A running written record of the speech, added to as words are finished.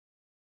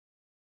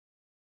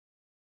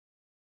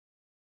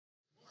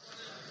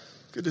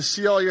Good to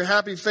see all your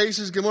happy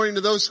faces. Good morning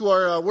to those who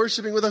are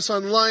worshiping with us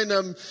online.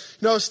 I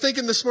was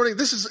thinking this morning,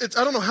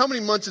 I don't know how many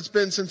months it's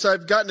been since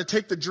I've gotten to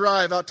take the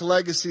drive out to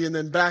Legacy and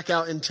then back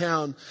out in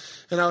town.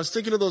 And I was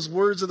thinking of those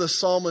words of the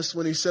psalmist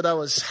when he said, I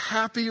was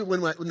happy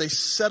when they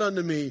said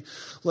unto me,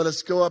 let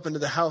us go up into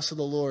the house of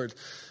the Lord.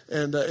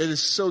 And it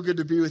is so good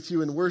to be with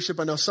you in worship.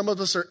 I know some of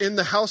us are in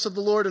the house of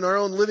the Lord in our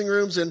own living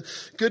rooms, and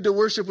good to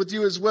worship with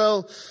you as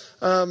well.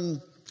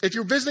 If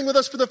you're visiting with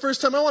us for the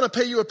first time, I want to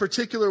pay you a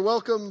particular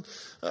welcome.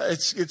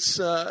 It's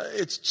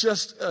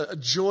just a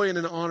joy and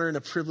an honor and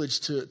a privilege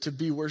to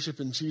be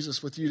worshiping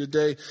Jesus with you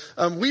today.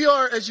 We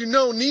are, as you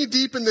know, knee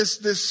deep in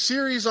this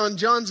series on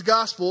John's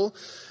Gospel.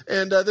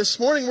 And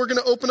this morning we're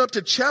going to open up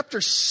to chapter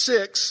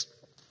 6.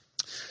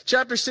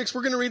 Chapter 6,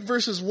 we're going to read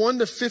verses 1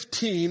 to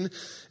 15.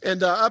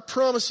 And I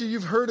promise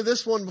you've heard of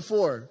this one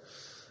before.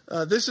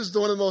 This is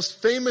one of the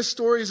most famous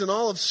stories in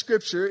all of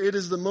Scripture. It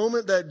is the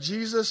moment that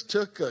Jesus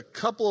took a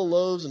couple of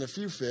loaves and a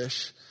few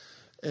fish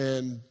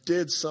and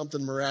did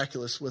something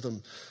miraculous with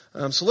them.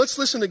 So let's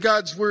listen to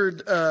God's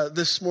word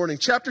this morning.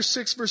 Chapter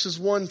 6, verses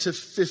 1 to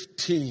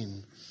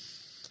 15.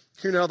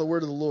 Hear now the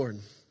word of the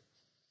Lord.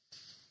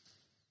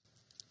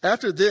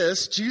 After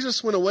this,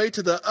 Jesus went away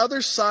to the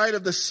other side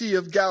of the Sea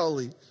of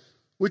Galilee,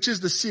 which is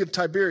the Sea of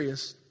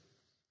Tiberias.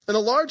 And a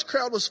large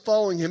crowd was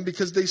following him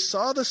because they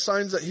saw the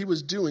signs that he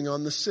was doing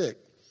on the sick.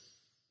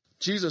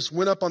 Jesus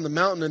went up on the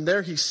mountain, and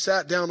there he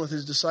sat down with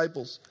his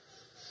disciples.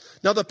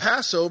 Now the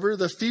Passover,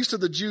 the feast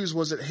of the Jews,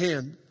 was at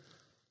hand.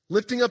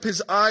 Lifting up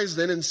his eyes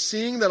then, and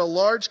seeing that a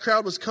large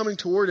crowd was coming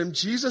toward him,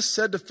 Jesus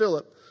said to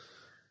Philip,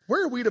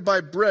 "Where are we to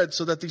buy bread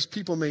so that these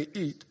people may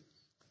eat?"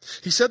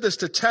 He said this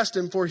to test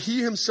him, for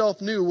he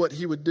himself knew what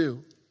he would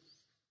do.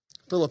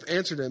 Philip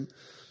answered him,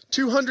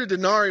 200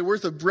 denarii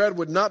worth of bread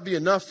would not be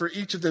enough for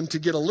each of them to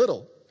get a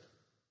little.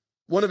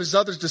 One of his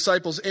other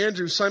disciples,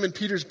 Andrew, Simon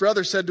Peter's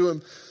brother, said to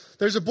him,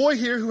 "There's a boy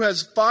here who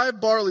has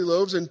 5 barley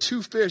loaves and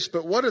 2 fish,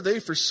 but what are they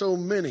for so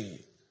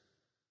many?"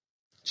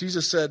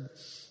 Jesus said,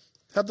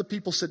 "Have the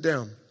people sit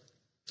down."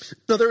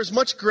 Now there was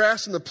much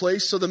grass in the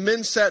place, so the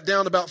men sat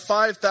down, about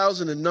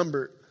 5,000 in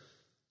number.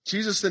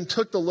 Jesus then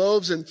took the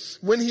loaves, and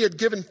when he had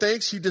given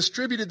thanks, he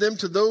distributed them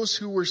to those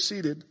who were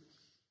seated.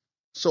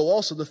 So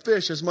also the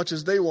fish, as much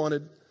as they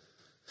wanted.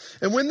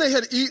 And when they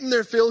had eaten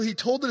their fill, he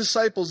told the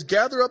disciples,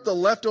 "Gather up the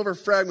leftover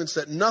fragments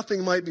that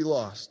nothing might be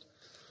lost."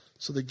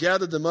 So they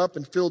gathered them up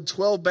and filled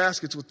 12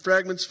 baskets with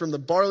fragments from the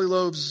barley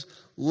loaves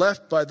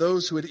left by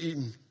those who had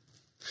eaten.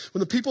 When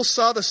the people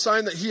saw the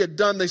sign that he had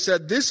done, they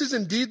said, "This is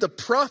indeed the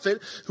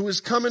prophet who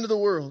has come into the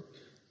world."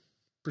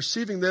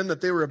 Perceiving then that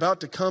they were about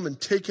to come and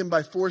take him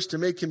by force to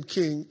make him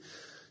king,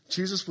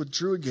 Jesus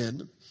withdrew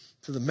again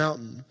to the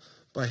mountain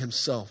by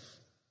himself.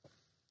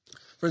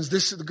 Friends,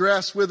 the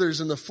grass withers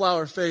and the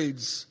flower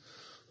fades,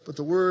 but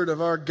the word of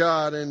our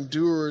God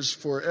endures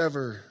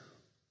forever.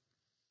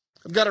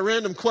 I've got a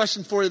random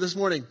question for you this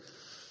morning.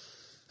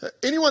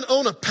 Anyone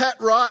own a pet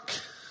rock?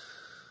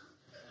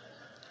 I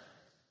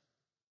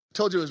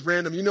told you it was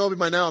random. You know me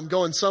by now. I'm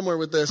going somewhere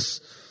with this.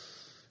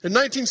 In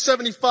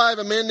 1975,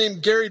 a man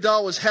named Gary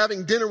Dahl was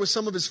having dinner with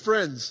some of his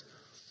friends.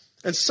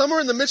 And somewhere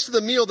in the midst of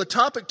the meal, the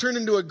topic turned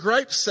into a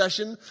gripe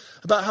session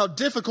about how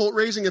difficult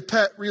raising a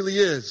pet really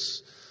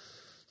is.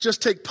 Just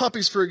take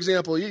puppies, for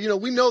example.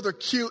 We know they're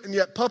cute, and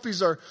yet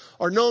puppies are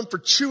known for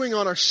chewing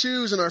on our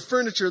shoes and our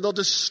furniture. They'll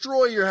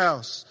destroy your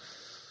house.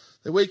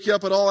 They wake you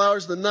up at all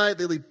hours of the night.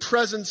 They leave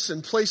presents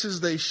in places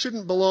they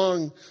shouldn't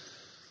belong.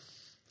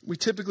 We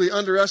typically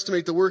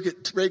underestimate the work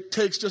it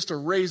takes just to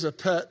raise a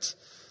pet.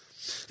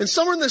 And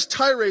somewhere in this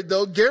tirade,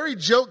 though, Gary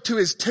joked to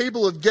his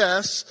table of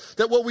guests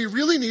that what we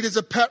really need is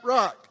a pet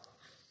rock.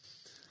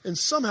 And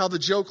somehow the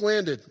joke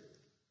landed.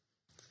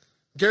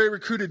 Gary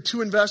recruited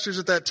 2 investors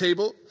at that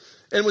table.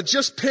 And with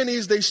just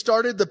pennies, they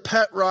started the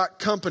Pet Rock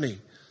Company.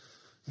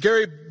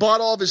 Gary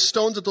bought all of his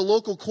stones at the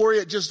local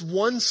quarry at just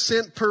 1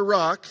 cent per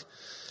rock.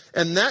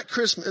 And that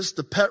Christmas,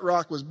 the Pet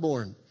Rock was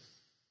born.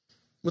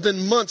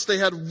 Within months, they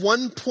had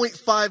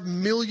 1.5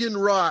 million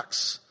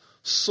rocks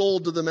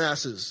sold to the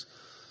masses.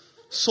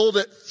 Sold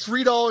at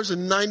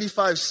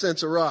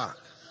 $3.95 a rock.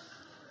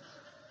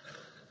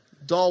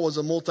 Dahl was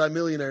a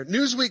multimillionaire.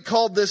 Newsweek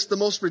called this the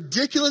most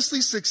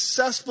ridiculously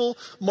successful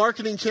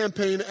marketing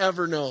campaign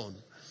ever known.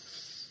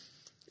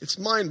 It's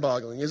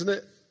mind-boggling, isn't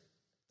it?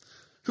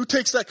 Who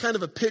takes that kind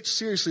of a pitch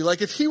seriously? Like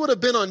if he would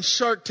have been on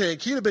Shark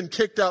Tank, he'd have been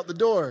kicked out the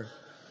door.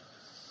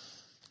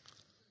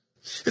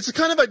 It's the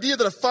kind of idea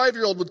that a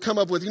 5-year-old would come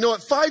up with.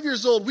 At 5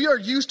 years old, we are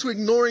used to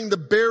ignoring the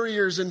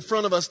barriers in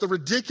front of us, the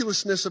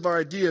ridiculousness of our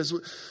ideas.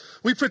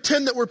 We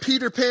pretend that we're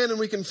Peter Pan and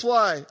we can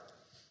fly.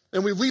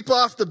 And we leap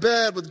off the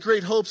bed with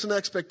great hopes and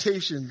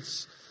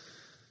expectations.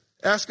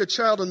 Ask a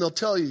child and they'll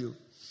tell you,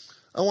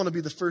 "I want to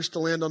be the first to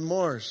land on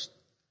Mars.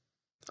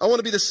 I want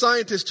to be the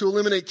scientist to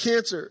eliminate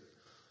cancer.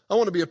 I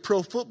want to be a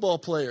pro football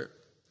player,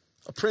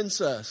 a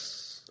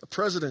princess, a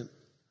president."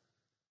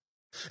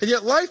 And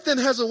yet life then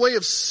has a way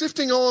of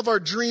sifting all of our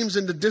dreams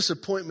into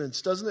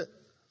disappointments, doesn't it?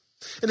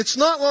 And it's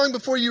not long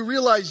before you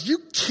realize you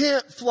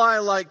can't fly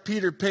like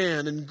Peter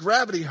Pan and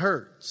gravity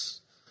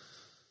hurts.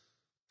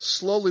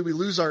 Slowly we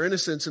lose our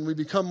innocence and we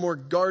become more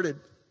guarded.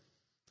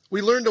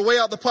 We learn to weigh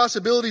out the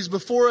possibilities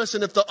before us,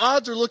 and if the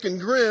odds are looking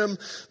grim,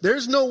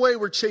 there's no way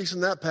we're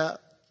chasing that path.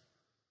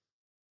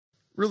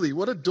 Really,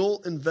 what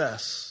adult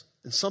invests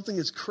in something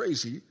as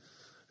crazy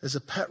as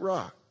a pet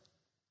rock?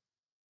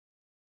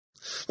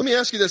 Let me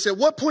ask you this. At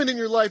what point in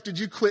your life did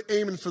you quit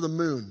aiming for the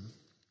moon?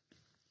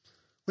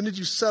 When did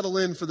you settle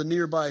in for the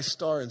nearby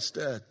star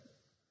instead?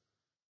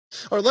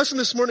 Our lesson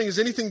this morning is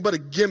anything but a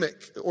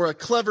gimmick or a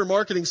clever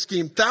marketing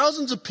scheme.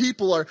 Thousands of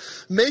people are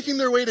making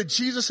their way to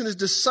Jesus and his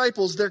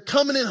disciples. They're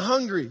coming in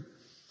hungry,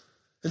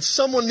 and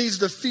someone needs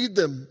to feed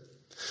them.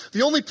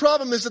 The only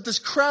problem is that this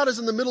crowd is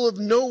in the middle of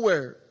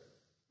nowhere.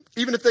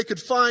 Even if they could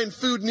find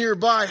food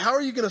nearby, how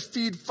are you going to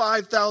feed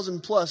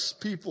 5,000 plus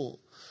people?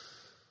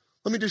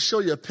 Let me just show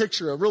you a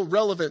picture, a real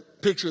relevant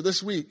picture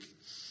this week.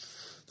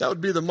 That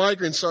would be the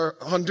migrants, our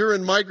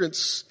Honduran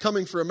migrants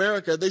coming for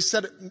America. They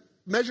said it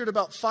measured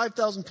about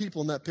 5,000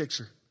 people in that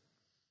picture.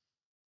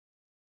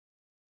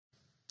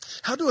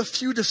 How do a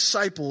few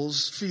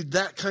disciples feed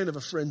that kind of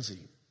a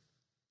frenzy?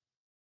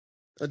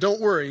 Now,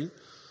 don't worry.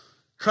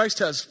 Christ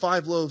has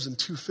 5 loaves and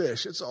 2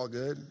 fish. It's all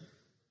good.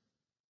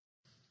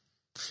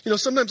 You know,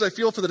 sometimes I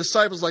feel for the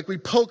disciples like we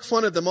poke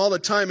fun at them all the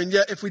time, and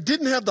yet if we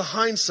didn't have the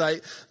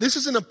hindsight, this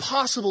is an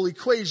impossible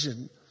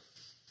equation.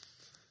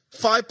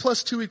 5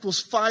 plus 2 equals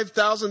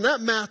 5,000.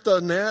 That math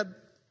doesn't add.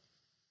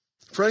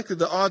 Frankly,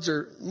 the odds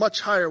are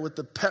much higher with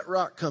the pet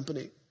rock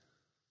company.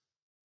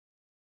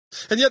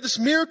 And yet this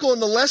miracle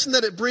and the lesson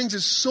that it brings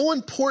is so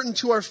important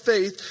to our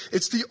faith.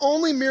 It's the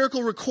only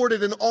miracle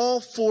recorded in all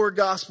 4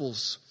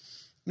 Gospels.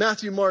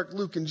 Matthew, Mark,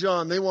 Luke, and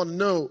John. They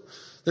want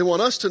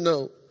us to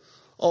know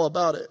all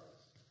about it.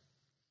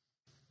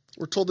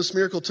 We're told this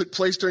miracle took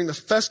place during the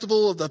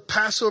festival of the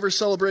Passover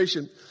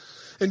celebration.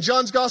 In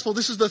John's Gospel,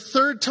 this is the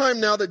 3rd time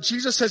now that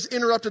Jesus has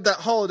interrupted that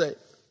holiday.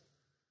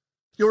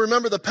 You'll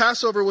remember the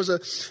Passover was an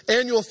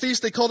annual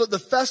feast. They called it the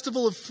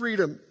Festival of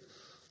Freedom.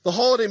 The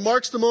holiday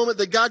marks the moment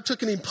that God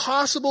took an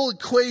impossible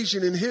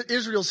equation in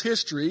Israel's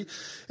history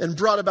and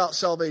brought about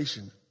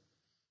salvation.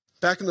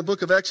 Back in the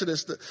book of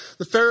Exodus,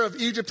 the Pharaoh of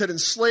Egypt had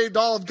enslaved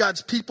all of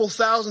God's people,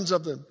 thousands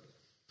of them.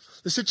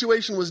 The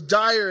situation was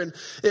dire, and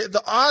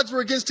the odds were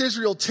against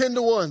Israel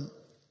 10-1.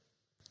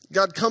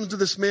 God comes to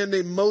this man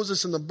named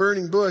Moses in the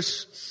burning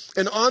bush,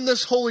 and on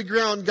this holy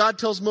ground, God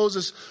tells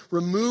Moses,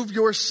 remove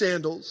your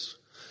sandals.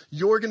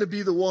 You're going to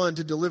be the one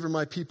to deliver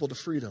my people to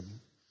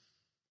freedom.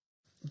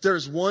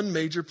 There's one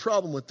major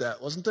problem with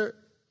that, wasn't there?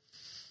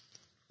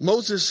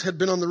 Moses had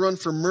been on the run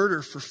for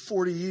murder for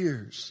 40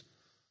 years.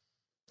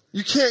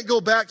 You can't go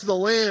back to the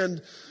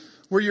land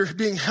where you're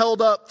being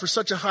held up for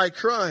such a high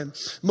crime.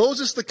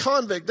 Moses the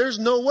convict, there's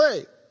no way.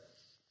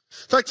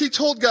 In fact, he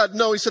told God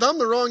no. He said, I'm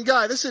the wrong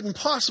guy. This isn't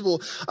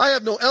possible. I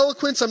have no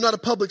eloquence. I'm not a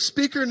public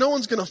speaker. No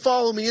one's going to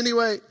follow me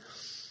anyway.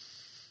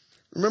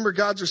 Remember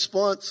God's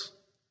response?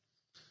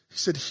 He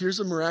said, here's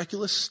a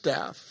miraculous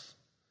staff,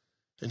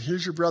 and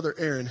here's your brother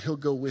Aaron. He'll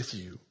go with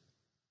you.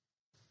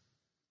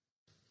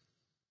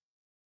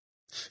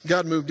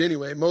 God moved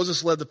anyway.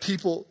 Moses led the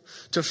people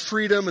to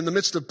freedom in the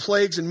midst of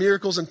plagues and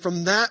miracles. And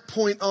from that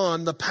point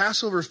on, the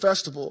Passover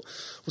festival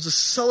was a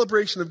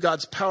celebration of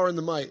God's power and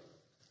the might.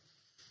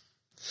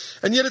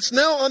 And yet it's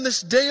now on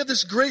this day of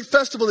this great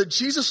festival that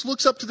Jesus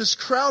looks up to this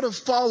crowd of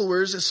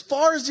followers as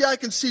far as the eye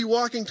can see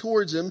walking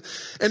towards him.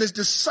 And his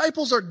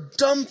disciples are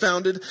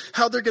dumbfounded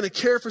how they're going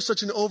to care for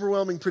such an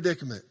overwhelming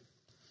predicament.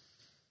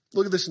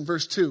 Look at this in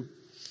verse 2.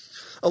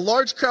 A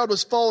large crowd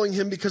was following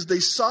him because they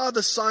saw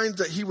the signs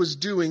that he was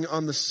doing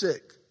on the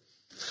sick.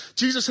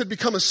 Jesus had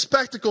become a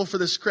spectacle for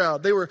this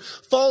crowd. They were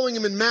following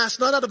him in mass,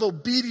 not out of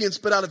obedience,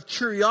 but out of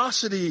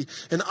curiosity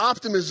and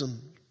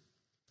optimism.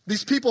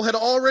 These people had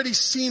already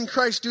seen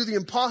Christ do the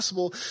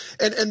impossible,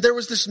 and there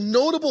was this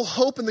notable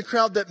hope in the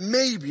crowd that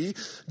maybe,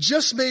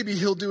 just maybe,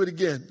 he'll do it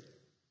again.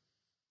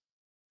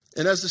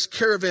 And as this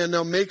caravan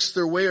now makes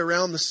their way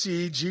around the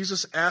sea,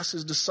 Jesus asks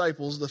his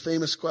disciples the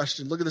famous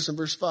question. Look at this in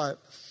verse 5.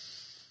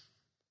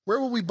 Where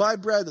will we buy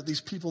bread that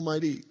these people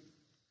might eat?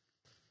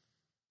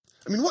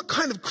 I mean, what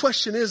kind of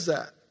question is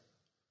that?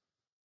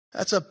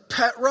 That's a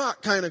pet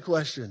rock kind of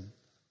question.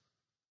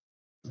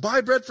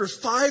 Buy bread for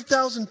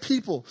 5,000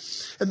 people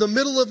in the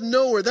middle of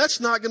nowhere. That's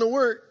not going to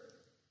work.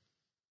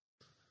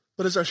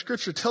 But as our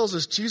scripture tells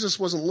us, Jesus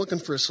wasn't looking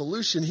for a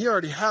solution. He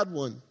already had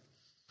one.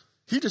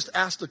 He just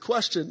asked a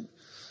question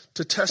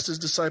to test his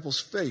disciples'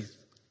 faith.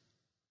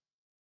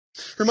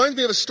 Reminds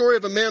me of a story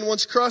of a man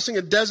once crossing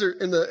a desert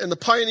in the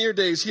pioneer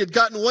days. He had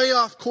gotten way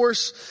off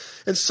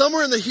course, and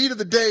somewhere in the heat of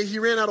the day, he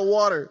ran out of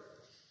water.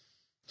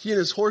 He and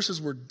his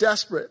horses were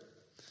desperate.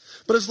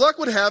 But as luck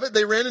would have it,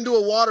 they ran into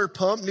a water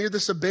pump near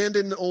this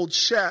abandoned old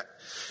shack.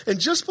 And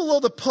just below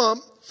the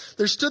pump,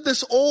 there stood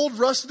this old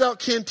rusted out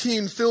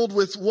canteen filled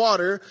with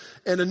water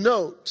and a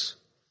note.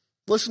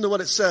 Listen to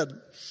what it said.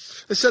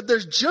 It said,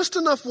 there's just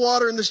enough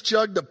water in this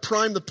jug to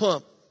prime the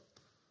pump.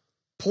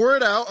 Pour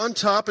it out on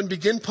top and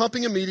begin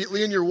pumping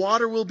immediately, and your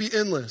water will be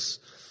endless.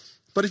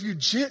 But if you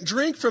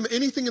drink from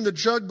anything in the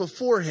jug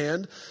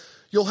beforehand,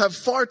 you'll have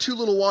far too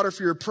little water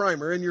for your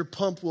primer, and your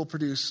pump will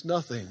produce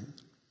nothing.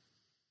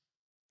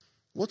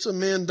 What's a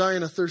man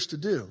dying of thirst to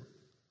do?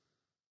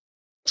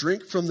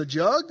 Drink from the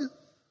jug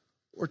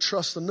or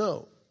trust the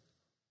no?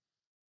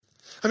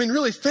 I mean,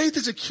 really, faith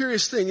is a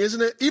curious thing,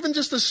 isn't it? Even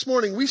just this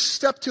morning, we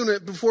stepped into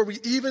it before we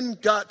even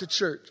got to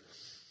church.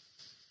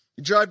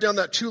 You drive down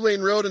that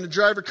 2-lane road and a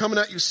driver coming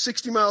at you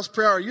 60 miles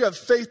per hour. You have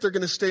faith they're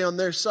going to stay on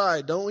their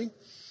side, don't we?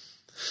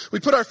 We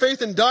put our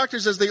faith in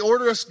doctors as they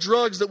order us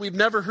drugs that we've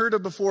never heard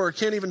of before or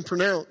can't even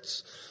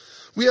pronounce.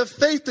 We have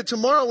faith that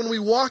tomorrow when we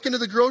walk into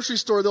the grocery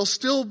store, there'll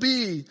still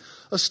be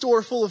a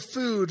store full of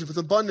food with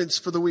abundance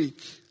for the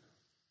week.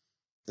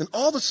 And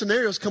all the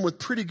scenarios come with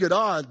pretty good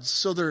odds,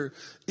 so they're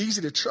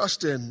easy to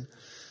trust in.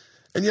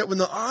 And yet when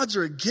the odds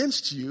are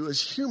against you,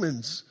 as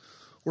humans,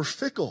 we're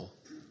fickle.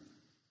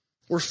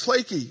 We're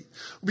flaky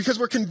because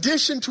we're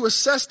conditioned to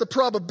assess the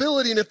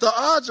probability, and if the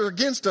odds are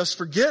against us,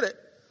 forget it.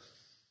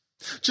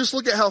 Just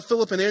look at how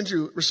Philip and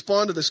Andrew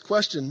respond to this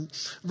question.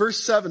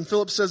 Verse 7,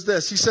 Philip says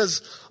this. He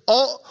says,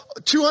 all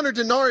 200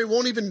 denarii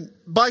won't even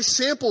buy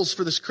samples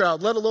for this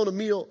crowd, let alone a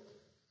meal.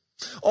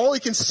 All he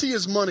can see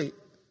is money.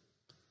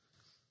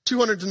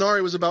 200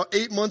 denarii was about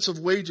 8 months of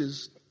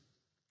wages.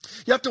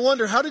 You have to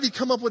wonder, how did he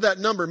come up with that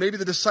number? Maybe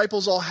the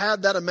disciples all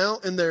had that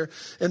amount in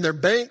their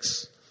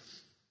banks.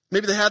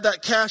 Maybe they had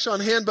that cash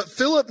on hand, but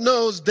Philip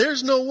knows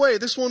there's no way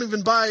this won't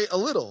even buy a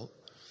little.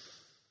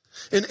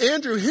 And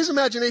Andrew, his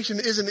imagination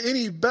isn't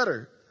any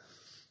better.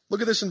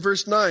 Look at this in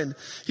verse 9.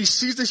 He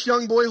sees this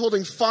young boy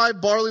holding 5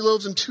 barley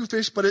loaves and 2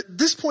 fish, but at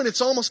this point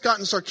it's almost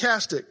gotten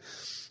sarcastic.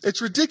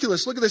 It's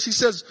ridiculous. Look at this. He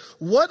says,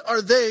 what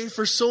are they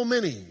for so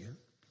many?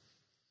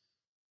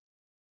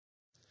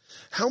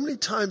 How many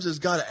times has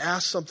God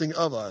asked something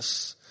of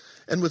us,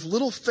 and with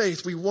little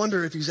faith we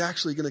wonder if he's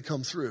actually going to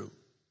come through?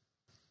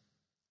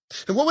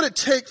 And what would it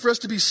take for us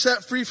to be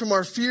set free from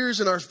our fears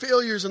and our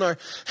failures and our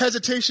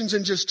hesitations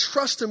and just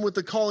trust him with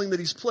the calling that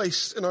he's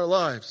placed in our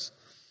lives?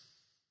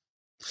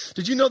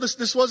 Did you know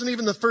this wasn't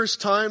even the first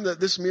time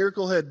that this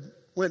miracle had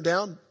went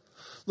down?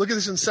 Look at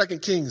this in 2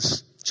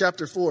 Kings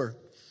chapter 4.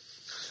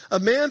 A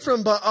man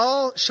from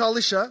Baal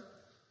Shalisha,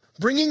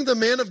 bringing the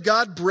man of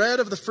God bread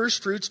of the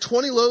first fruits,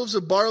 20 loaves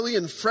of barley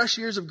and fresh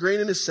ears of grain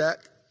in his sack.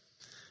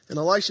 And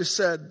Elisha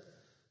said,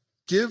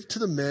 give to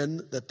the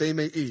men that they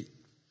may eat.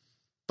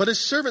 But his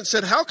servant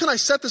said, how can I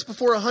set this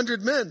before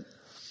 100 men?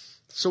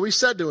 So he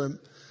said to him,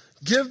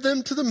 give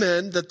them to the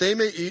men that they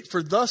may eat,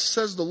 for thus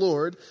says the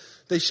Lord,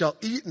 they shall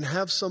eat and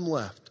have some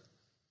left.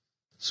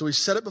 So he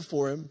set it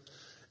before him,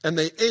 and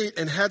they ate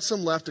and had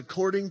some left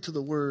according to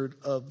the word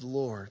of the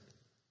Lord.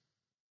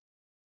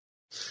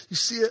 You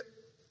see it?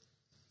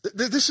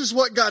 This is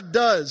what God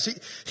does.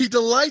 He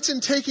delights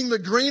in taking the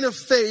grain of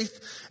faith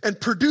and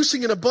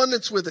producing an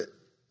abundance with it.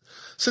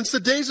 Since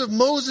the days of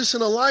Moses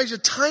and Elijah,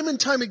 time and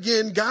time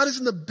again, God is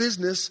in the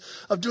business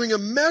of doing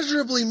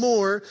immeasurably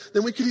more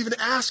than we could even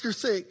ask or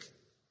think.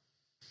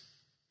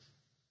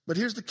 But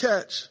here's the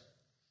catch.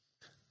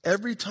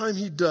 Every time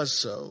he does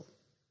so,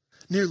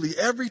 nearly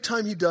every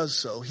time he does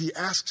so, he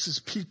asks his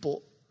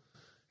people,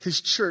 his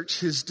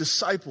church, his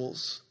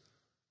disciples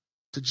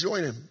to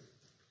join him.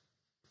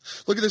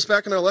 Look at this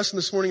back in our lesson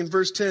this morning in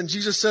verse 10.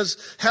 Jesus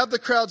says, have the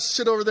crowd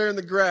sit over there in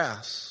the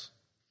grass.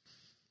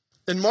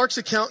 In Mark's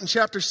account in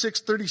chapter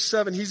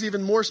 6:37, he's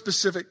even more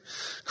specific.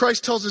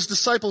 Christ tells his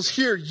disciples,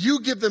 here,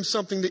 you give them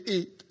something to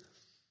eat.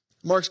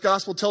 Mark's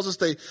gospel tells us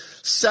they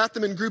sat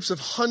them in groups of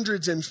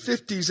hundreds and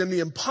 50s, and the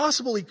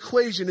impossible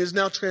equation is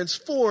now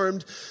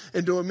transformed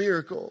into a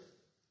miracle.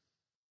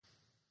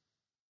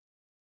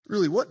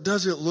 Really, what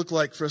does it look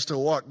like for us to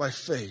walk by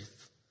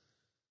faith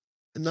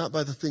and not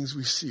by the things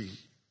we see?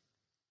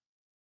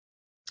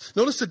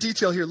 Notice the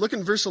detail here. Look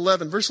in verse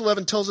 11. Verse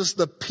 11 tells us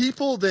the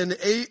people then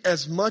ate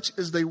as much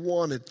as they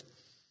wanted.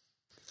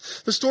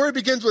 The story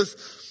begins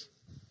with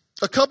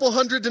a couple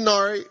hundred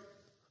denarii,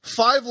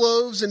 5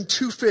 loaves and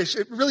 2 fish.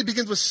 It really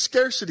begins with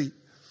scarcity.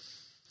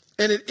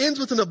 And it ends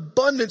with an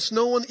abundance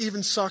no one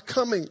even saw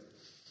coming.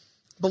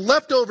 The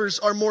leftovers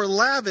are more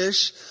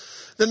lavish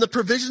than the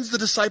provisions the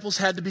disciples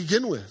had to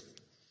begin with.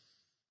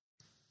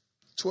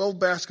 12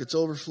 baskets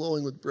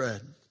overflowing with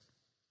bread.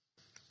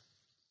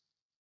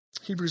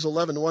 Hebrews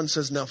 11:1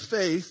 says, now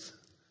faith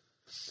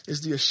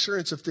is the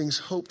assurance of things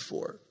hoped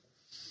for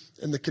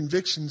and the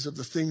convictions of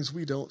the things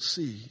we don't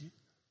see.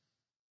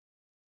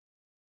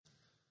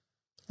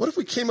 What if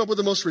we came up with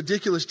the most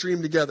ridiculous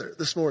dream together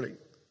this morning?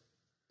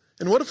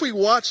 And what if we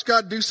watched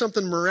God do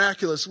something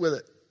miraculous with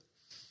it?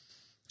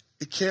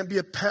 It can't be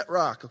a pet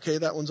rock, okay?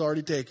 That one's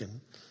already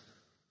taken.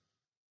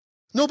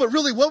 No, but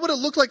really, what would it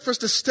look like for us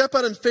to step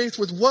out in faith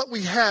with what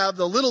we have,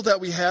 the little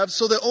that we have,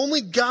 so that only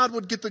God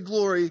would get the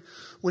glory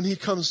when he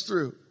comes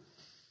through?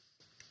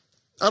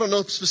 I don't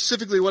know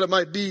specifically what it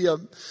might be,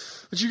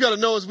 but you got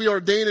to know as we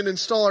ordain and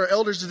install our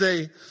elders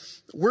today,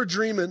 we're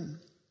dreaming.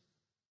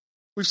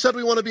 We've said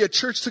we want to be a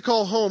church to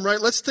call home,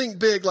 right? Let's think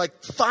big,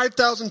 like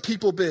 5,000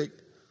 people big.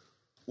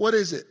 What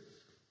is it?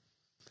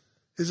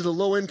 Is it a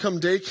low-income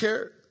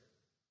daycare?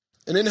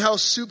 An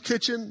in-house soup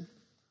kitchen?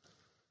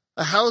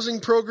 A housing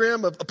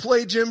program, a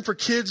play gym for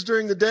kids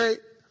during the day,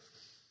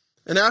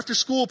 an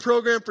after-school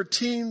program for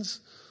teens,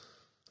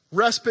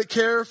 respite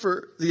care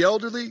for the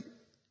elderly,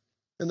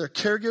 and their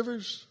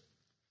caregivers?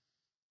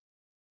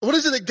 What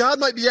is it that God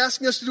might be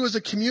asking us to do as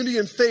a community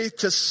in faith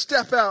to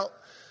step out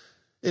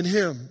in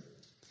him?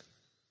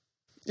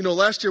 You know,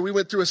 last year we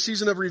went through a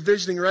season of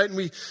revisioning, right? And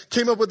we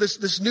came up with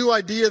this new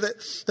idea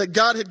that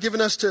God had given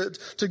us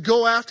to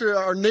go after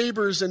our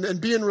neighbors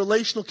and be in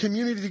relational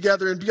community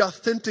together and be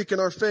authentic in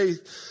our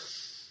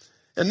faith.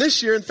 And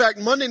this year, in fact,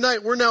 Monday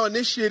night, we're now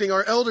initiating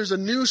our elders a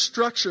new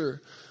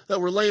structure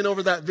that we're laying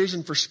over that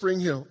vision for Spring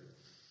Hill.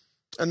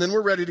 And then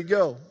we're ready to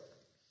go.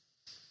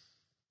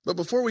 But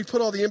before we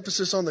put all the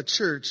emphasis on the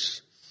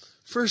church,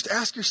 first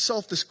ask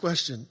yourself this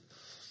question.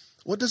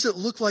 What does it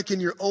look like in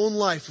your own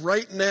life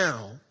right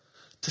now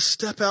to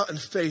step out in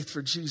faith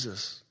for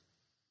Jesus?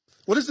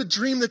 What is the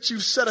dream that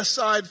you've set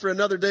aside for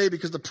another day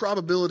because the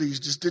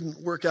probabilities just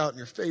didn't work out in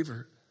your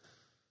favor?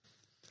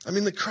 I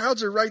mean, the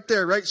crowds are right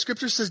there, right?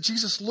 Scripture says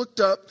Jesus looked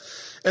up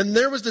and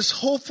there was this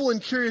hopeful and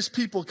curious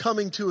people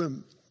coming to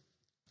him.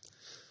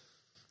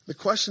 The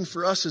question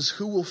for us is,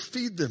 who will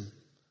feed them?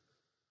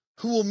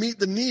 Who will meet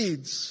the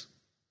needs?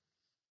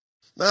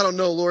 I don't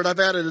know, Lord.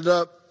 I've added it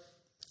up.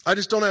 I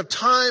just don't have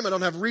time. I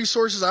don't have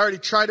resources. I already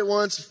tried it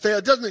once. It failed.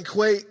 It doesn't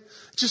equate.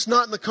 It's just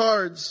not in the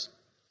cards.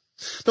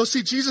 No,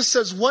 see, Jesus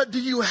says, what do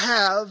you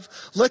have?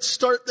 Let's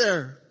start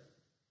there.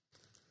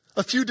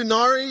 A few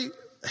denarii,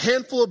 a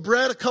handful of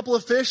bread, a couple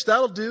of fish,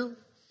 that'll do.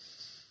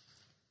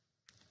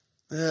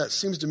 Yeah, it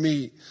seems to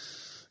me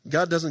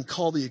God doesn't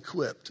call the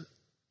equipped.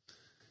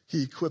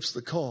 He equips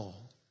the call.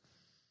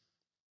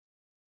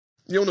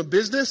 You own a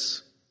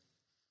business?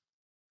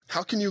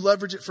 How can you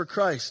leverage it for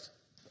Christ?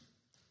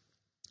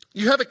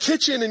 You have a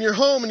kitchen in your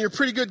home and you're a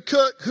pretty good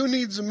cook. Who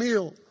needs a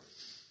meal?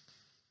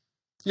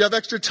 You have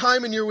extra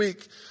time in your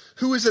week.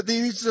 Who is it that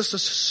needs us to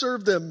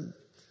serve them?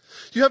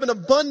 You have an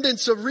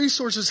abundance of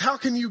resources. How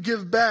can you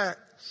give back?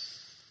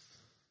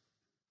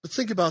 But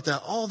think about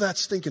that. All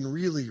that's thinking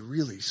really,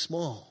 really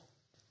small.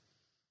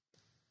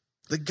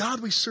 The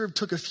God we serve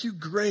took a few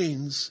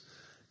grains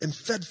and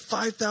fed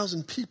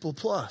 5,000 people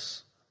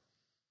plus.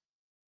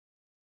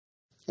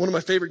 One of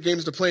my favorite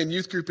games to play in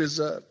youth group is,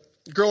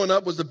 growing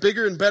up, was the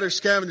Bigger and Better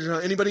Scavenger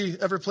Hunt. Anybody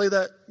ever play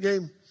that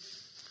game?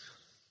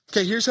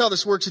 Okay, here's how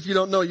this works if you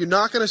don't know. You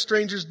knock on a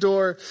stranger's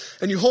door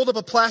and you hold up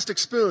a plastic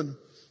spoon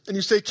and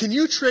you say, can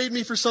you trade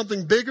me for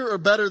something bigger or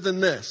better than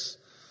this?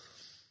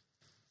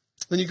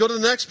 Then you go to the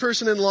next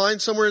person in line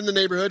somewhere in the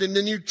neighborhood and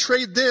then you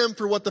trade them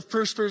for what the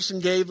first person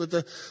gave with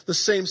the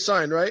same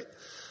sign, right?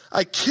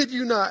 I kid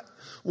you not.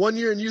 One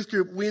year in youth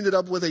group, we ended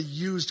up with a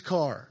used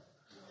car.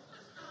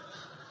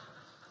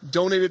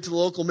 Donated to the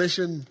local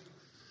mission.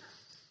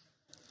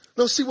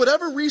 No, see,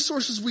 whatever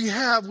resources we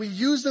have, we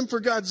use them for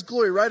God's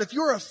glory, right? If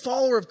you're a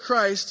follower of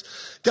Christ,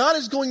 God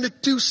is going to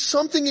do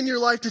something in your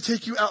life to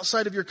take you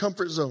outside of your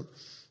comfort zone.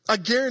 I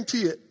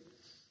guarantee it.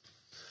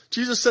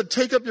 Jesus said,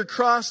 take up your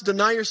cross,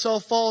 deny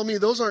yourself, follow me.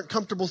 Those aren't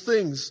comfortable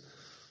things.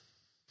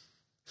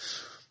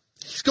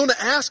 He's going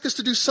to ask us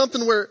to do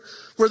something where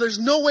there's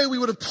no way we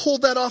would have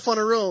pulled that off on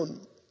our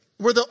own.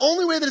 Where the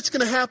only way that it's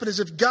going to happen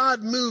is if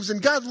God moves.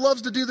 And God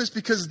loves to do this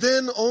because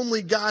then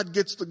only God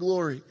gets the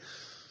glory.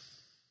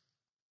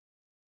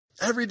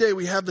 Every day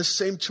we have the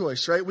same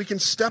choice, right? We can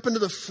step into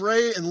the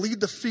fray and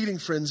lead the feeding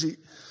frenzy.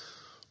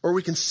 Or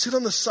we can sit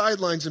on the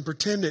sidelines and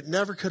pretend it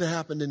never could have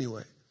happened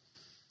anyway.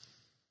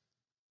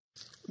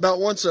 About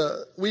once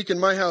a week in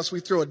my house, we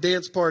throw a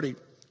dance party.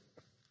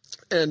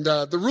 And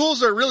the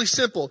rules are really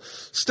simple.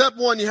 Step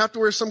one, you have to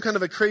wear some kind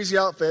of a crazy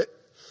outfit.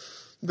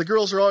 The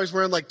girls are always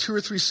wearing like 2 or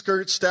 3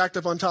 skirts stacked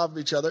up on top of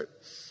each other.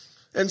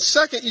 And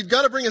second, you've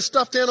got to bring a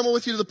stuffed animal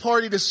with you to the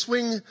party to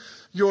swing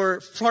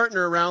your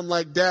partner around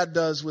like Dad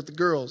does with the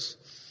girls.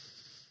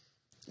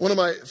 One of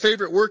my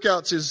favorite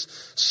workouts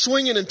is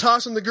swinging and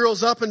tossing the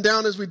girls up and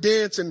down as we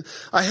dance. And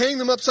I hang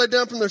them upside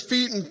down from their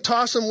feet and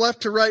toss them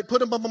left to right, put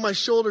them up on my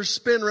shoulders,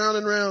 spin round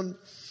and round.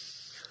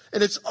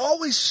 And it's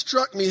always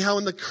struck me how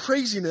in the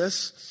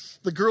craziness,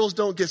 the girls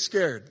don't get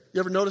scared. You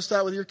ever notice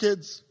that with your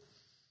kids?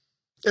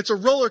 It's a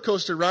roller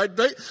coaster ride,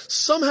 right?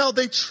 Somehow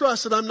they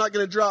trust that I'm not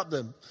going to drop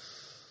them.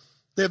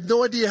 They have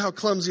no idea how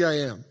clumsy I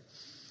am.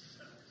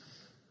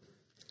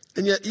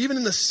 And yet, even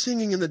in the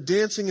singing and the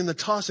dancing and the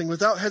tossing,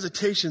 without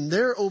hesitation,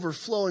 they're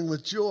overflowing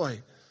with joy.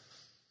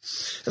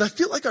 And I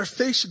feel like our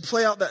faith should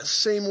play out that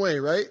same way,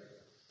 right?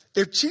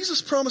 If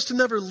Jesus promised to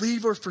never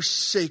leave or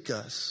forsake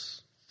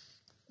us,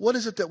 what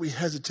is it that we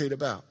hesitate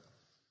about?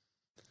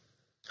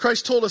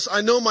 Christ told us,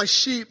 I know my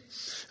sheep,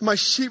 and my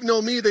sheep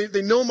know me.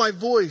 They know my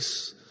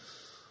voice.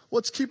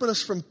 What's keeping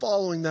us from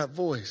following that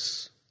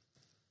voice?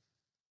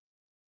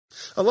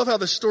 I love how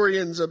the story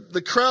ends.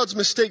 The crowds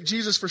mistake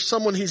Jesus for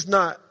someone he's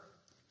not.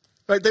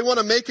 Right? They want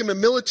to make him a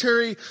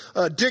military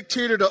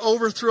dictator to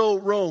overthrow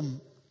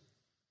Rome.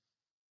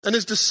 And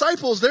his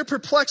disciples, they're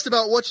perplexed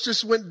about what's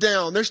just went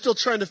down. They're still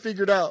trying to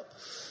figure it out.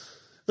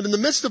 But in the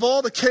midst of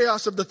all the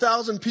chaos of the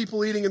 1,000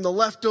 people eating in the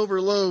leftover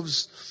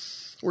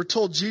loaves, we're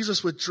told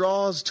Jesus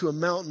withdraws to a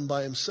mountain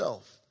by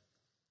himself.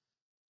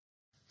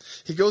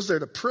 He goes there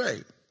to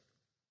pray,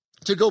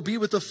 to go be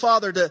with the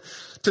Father,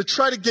 to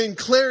try to gain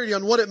clarity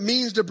on what it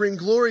means to bring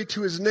glory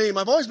to his name.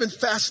 I've always been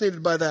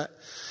fascinated by that.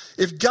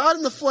 If God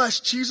in the flesh,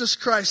 Jesus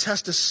Christ,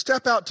 has to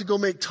step out to go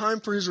make time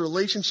for his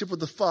relationship with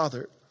the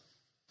Father,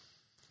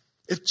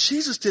 if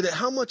Jesus did it,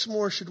 how much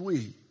more should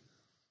we?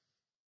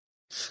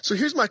 So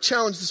here's my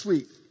challenge this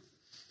week.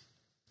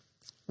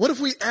 What if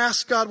we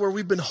ask God where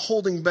we've been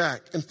holding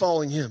back and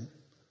following him?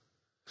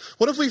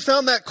 What if we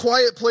found that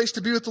quiet place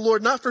to be with the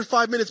Lord, not for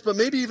 5 minutes, but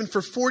maybe even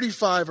for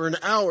 45 or an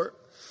hour?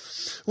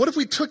 What if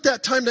we took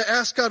that time to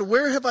ask God,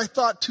 where have I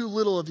thought too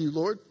little of you,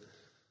 Lord?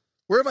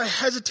 Where have I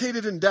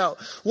hesitated in doubt?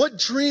 What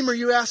dream are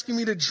you asking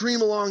me to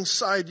dream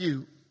alongside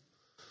you?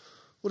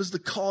 What is the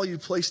call you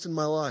placed in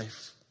my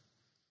life?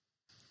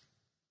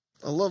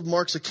 I love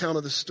Mark's account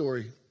of this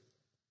story.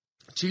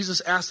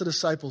 Jesus asked the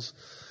disciples,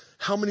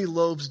 how many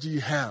loaves do you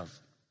have?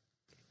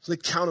 So they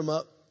count them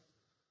up.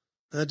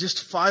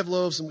 Just 5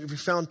 loaves, and we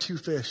found 2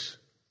 fish.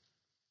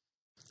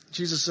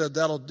 Jesus said,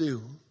 that'll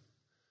do.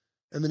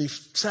 And then he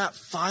sat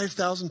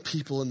 5,000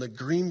 people in the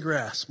green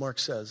grass, Mark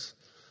says,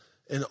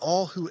 and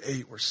all who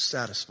ate were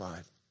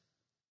satisfied.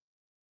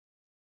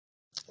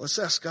 Let's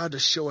ask God to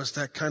show us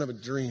that kind of a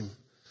dream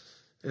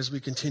as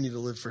we continue to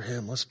live for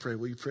him. Let's pray.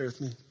 Will you pray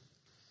with me?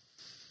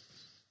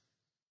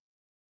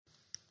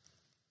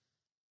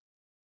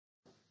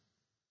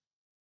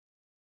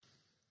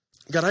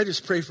 God, I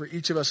just pray for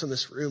each of us in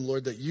this room,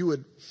 Lord, that you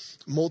would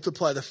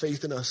multiply the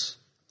faith in us.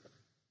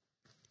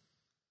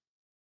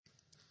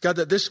 God,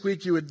 that this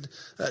week you would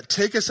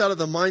take us out of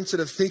the mindset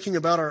of thinking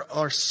about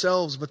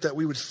ourselves, but that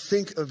we would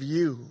think of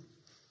you.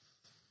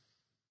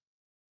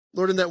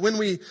 Lord, and that when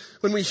we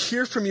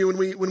hear from you,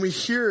 when we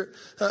hear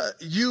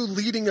you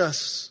leading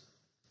us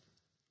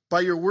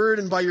by your word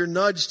and by your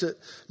nudge to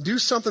do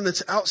something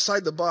that's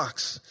outside the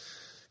box,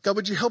 God,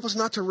 would you help us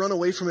not to run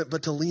away from it,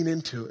 but to lean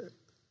into it?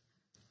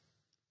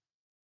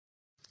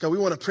 God, we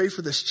want to pray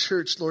for this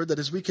church, Lord, that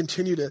as we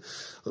continue to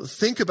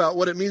think about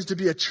what it means to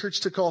be a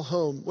church to call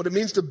home, what it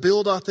means to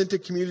build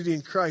authentic community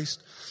in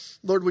Christ,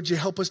 Lord, would you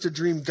help us to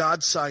dream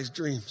God-sized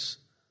dreams?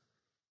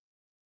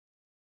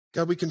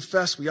 God, we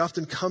confess we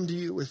often come to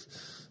you with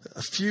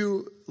a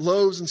few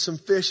loaves and some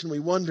fish, and we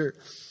wonder,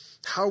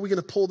 how are we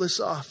going to pull this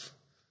off?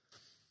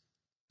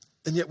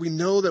 And yet we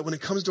know that when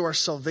it comes to our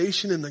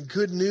salvation and the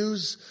good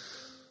news,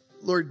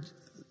 Lord,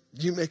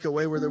 you make a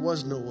way where there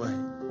was no way.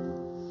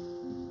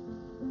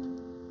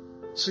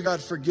 So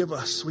God, forgive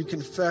us. We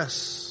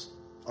confess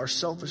our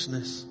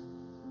selfishness.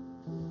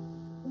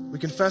 We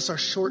confess our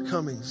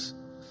shortcomings.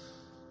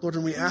 Lord,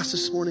 and we ask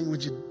this morning,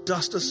 would you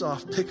dust us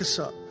off, pick us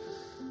up,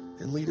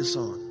 and lead us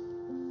on?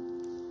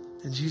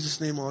 In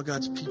Jesus' name, all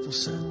God's people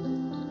said.